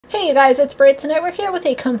Hey you guys, it's Brit. Tonight we're here with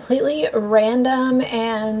a completely random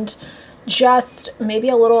and just maybe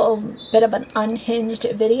a little bit of an unhinged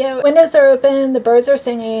video. Windows are open, the birds are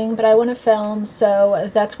singing, but I want to film, so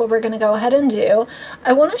that's what we're going to go ahead and do.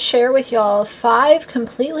 I want to share with y'all 5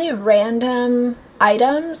 completely random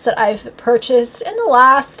items that I've purchased in the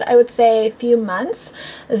last, I would say, few months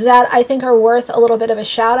that I think are worth a little bit of a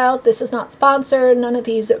shout out. This is not sponsored. None of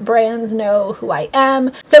these brands know who I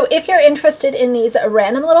am. So if you're interested in these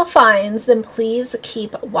random little finds, then please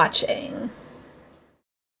keep watching.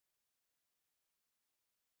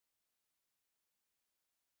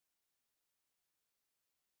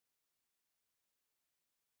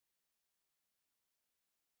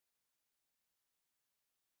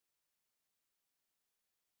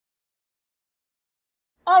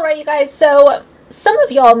 Alright you guys, so some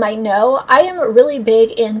of y'all might know I am really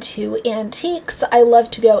big into antiques. I love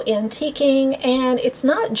to go antiquing, and it's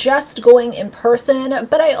not just going in person,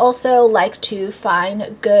 but I also like to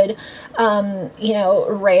find good,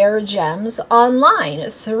 rare gems online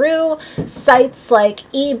through sites like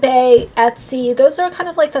eBay, Etsy. Those are kind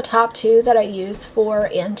of like the top 2 that I use for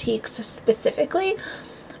antiques specifically.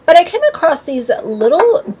 But I came across these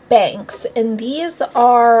little banks, and these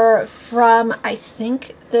are from, I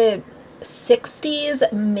think, the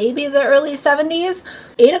 60s, maybe the early 70s.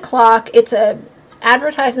 8 o'clock, it's an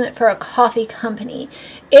advertisement for a coffee company.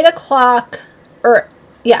 8 o'clock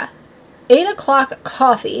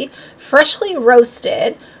coffee, freshly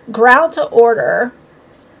roasted, ground to order,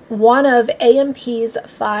 one of A&P's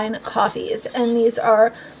fine coffees. And these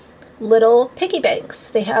are little piggy banks.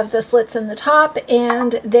 They have the slits in the top,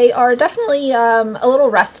 and they are definitely a little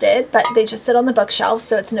rusted, but they just sit on the bookshelf,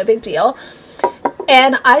 so it's no big deal.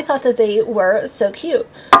 And I thought that they were so cute.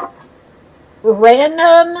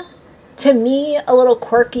 Random, to me, a little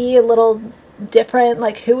quirky, a little different.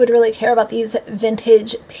 Like, who would really care about these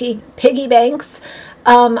vintage piggy banks?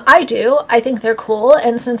 I do. I think they're cool,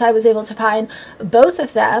 and since I was able to find both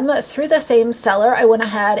of them through the same seller, I went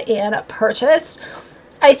ahead and purchased.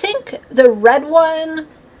 I think the red one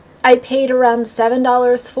I paid around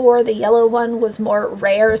 $7 for. The yellow one was more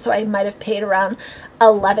rare, so I might have paid around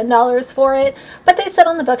 $11 for it. But they sit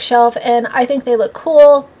on the bookshelf, and I think they look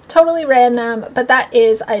cool. Totally random, but that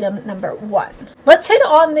is item number 1. Let's hit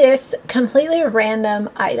on this completely random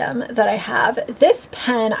item that I have. This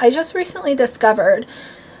pen I just recently discovered.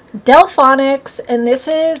 Delphonics, and this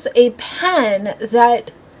is a pen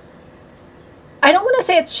that I don't want to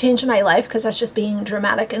say it's changed my life because that's just being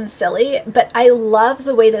dramatic and silly, but I love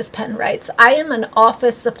the way this pen writes. I am an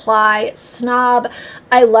office supply snob.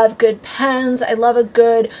 I love good pens. I love a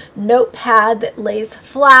good notepad that lays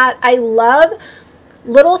flat. I love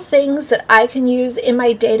little things that I can use in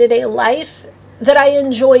my day-to-day life that I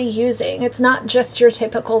enjoy using. It's not just your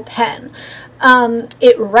typical pen.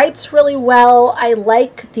 It writes really well. I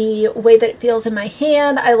like the way that it feels in my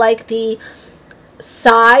hand. I like the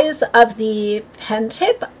size of the pen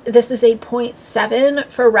tip. This is a 0.7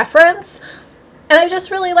 for reference, and I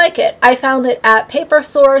just really like it. I found it at Paper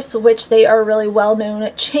Source, which they are a really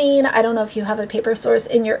well-known chain. I don't know if you have a Paper Source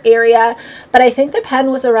in your area, but I think the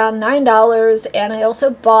pen was around $9, and I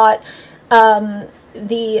also bought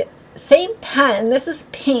the same pen. This is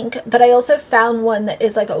pink, but I also found one that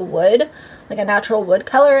is like a wood, like a natural wood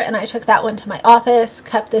color, and I took that one to my office,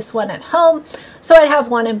 kept this one at home, so I'd have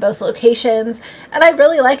one in both locations, and I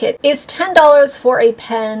really like it. Is $10 for a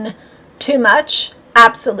pen too much?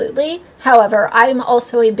 Absolutely. However, I'm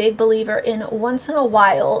also a big believer in once in a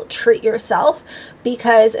while treat yourself,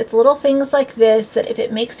 because it's little things like this that if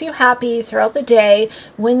it makes you happy throughout the day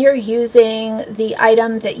when you're using the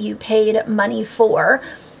item that you paid money for,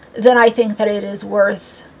 then I think that it is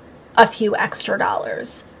worth a few extra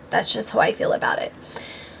dollars. That's just how I feel about it.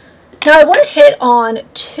 Now I want to hit on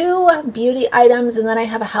 2 beauty items, and then I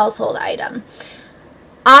have a household item.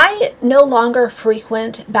 I no longer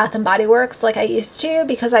frequent Bath & Body Works like I used to,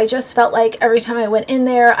 because I just felt like every time I went in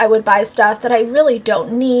there I would buy stuff that I really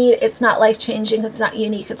don't need. It's not life-changing, it's not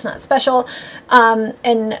unique, it's not special.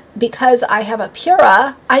 And because I have a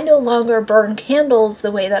Pura, I no longer burn candles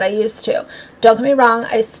the way that I used to. Don't get me wrong,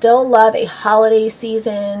 I still love a holiday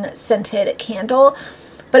season scented candle,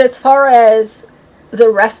 but as far as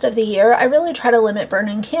the rest of the year, I really try to limit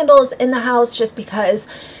burning candles in the house, just because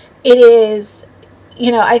it is,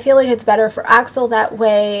 I feel like it's better for Axel that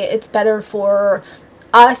way. It's better for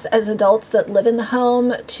us as adults that live in the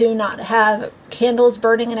home to not have candles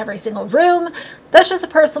burning in every single room. That's just a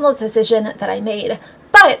personal decision that I made.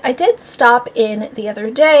 But I did stop in the other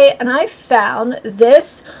day, and I found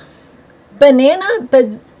this Banana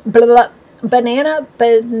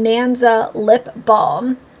Bonanza lip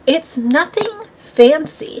balm. It's nothing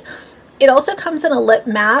fancy. It also comes in a lip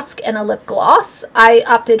mask and a lip gloss. I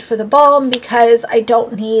opted for the balm because I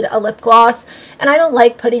don't need a lip gloss, and I don't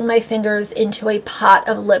like putting my fingers into a pot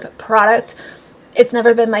of lip product. It's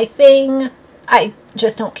never been my thing. I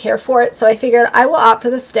just don't care for it, so I figured I will opt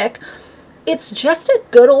for the stick. It's just a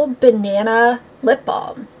good old banana lip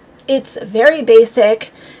balm. It's very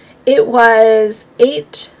basic. It was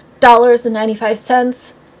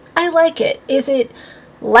 $8.95. I like it. Is it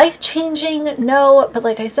life-changing? No, but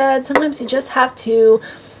like I said, sometimes you just have to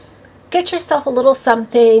get yourself a little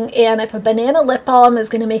something, and if a banana lip balm is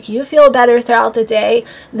going to make you feel better throughout the day,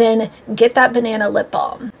 then get that banana lip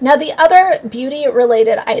balm. Now, the other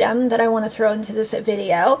beauty-related item that I want to throw into this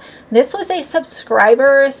video, this was a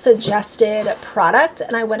subscriber-suggested product,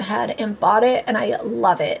 and I went ahead and bought it, and I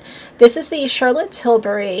love it. This is the Charlotte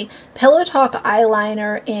Tilbury Pillow Talk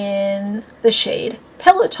eyeliner in the shade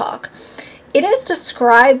Pillow Talk. It is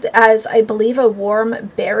described as, I believe, a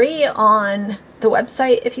warm berry on the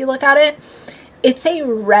website. If you look at it, it's a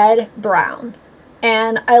red brown,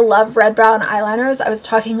 and I love red brown eyeliners. I was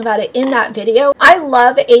talking about it in that video. I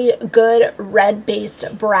love a good red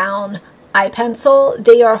based brown eye pencil.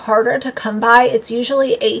 They are harder to come by. It's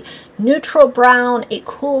usually a neutral brown, a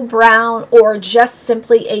cool brown, or just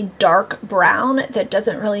simply a dark brown that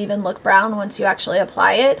doesn't really even look brown once you actually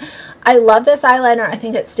apply it. I love this eyeliner. I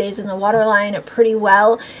think it stays in the waterline pretty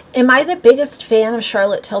well. Am I the biggest fan of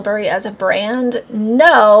Charlotte Tilbury as a brand?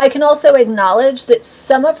 No. I can also acknowledge that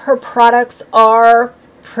some of her products are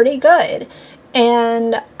pretty good,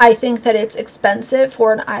 and I think that it's expensive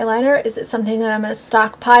for an eyeliner. Is it something that I'm going to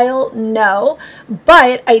stockpile? No,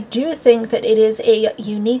 but I do think that it is a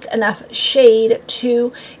unique enough shade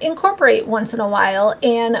to incorporate once in a while,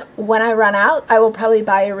 and when I run out, I will probably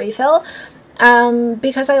buy a refill.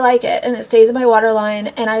 Because I like it and it stays in my waterline,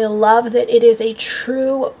 and I love that it is a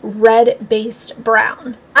true red based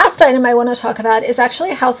brown. Last item I want to talk about is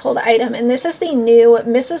actually a household item, and this is the new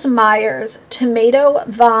Mrs. Meyer's Tomato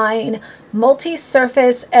Vine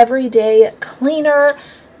Multi-Surface Everyday Cleaner.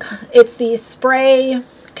 It's the spray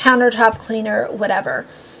countertop cleaner, whatever.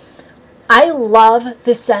 I love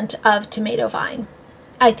the scent of tomato vine.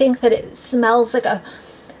 I think that it smells like a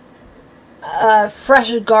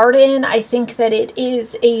fresh garden. I think that it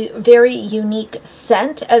is a very unique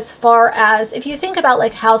scent. As far as, if you think about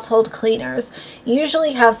like household cleaners, you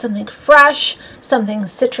usually have something fresh, something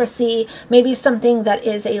citrusy, maybe something that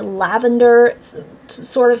is a lavender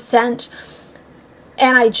sort of scent.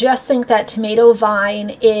 And I just think that tomato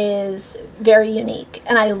vine is very unique,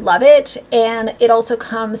 and I love it. And it also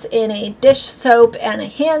comes in a dish soap and a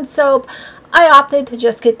hand soap. I opted to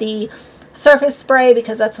just get the surface spray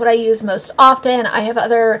because that's what I use most often. I have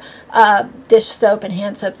other dish soap and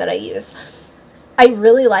hand soap that I use. I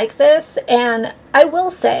really like this, and I will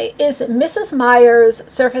say, is Mrs. Meyer's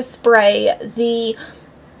surface spray the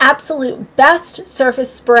absolute best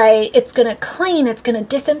surface spray? It's going to clean, it's going to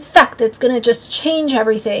disinfect, it's going to just change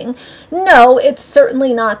everything. No, it's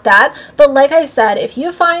certainly not that. But like I said, if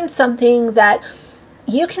you find something that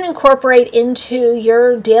you can incorporate into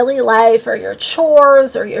your daily life or your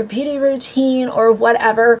chores or your beauty routine or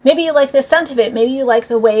whatever, maybe you like the scent of it, maybe you like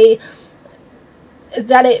the way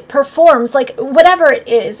that it performs, like whatever it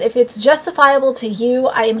is, if it's justifiable to you,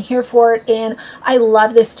 I am here for it, and I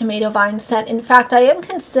love this tomato vine scent. In fact, I am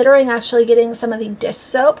considering actually getting some of the dish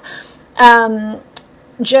soap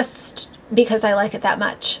just because I like it that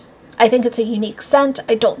much. I think it's a unique scent.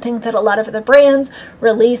 I don't think that a lot of other brands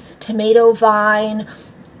release tomato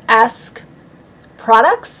vine-esque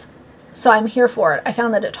products, so I'm here for it. I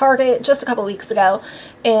found that at Target just a couple weeks ago,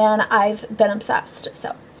 and I've been obsessed.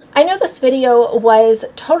 So I know this video was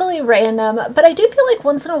totally random, but I do feel like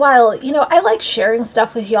once in a while, you know, I like sharing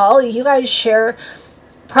stuff with y'all. You guys share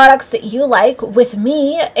products that you like with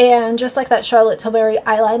me, and just like that Charlotte Tilbury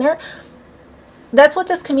eyeliner, that's what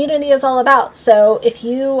this community is all about. So if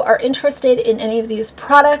you are interested in any of these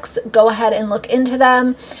products, go ahead and look into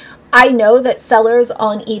them. I know that sellers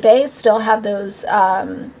on eBay still have those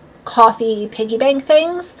coffee piggy bank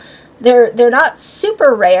things. They're not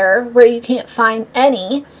super rare where you can't find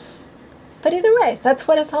any, but either way, that's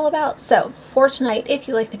what it's all about. So for tonight, if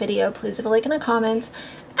you like the video, please leave a like and a comment.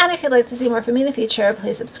 And if you'd like to see more from me in the future,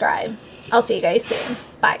 please subscribe. I'll see you guys soon.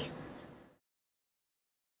 Bye.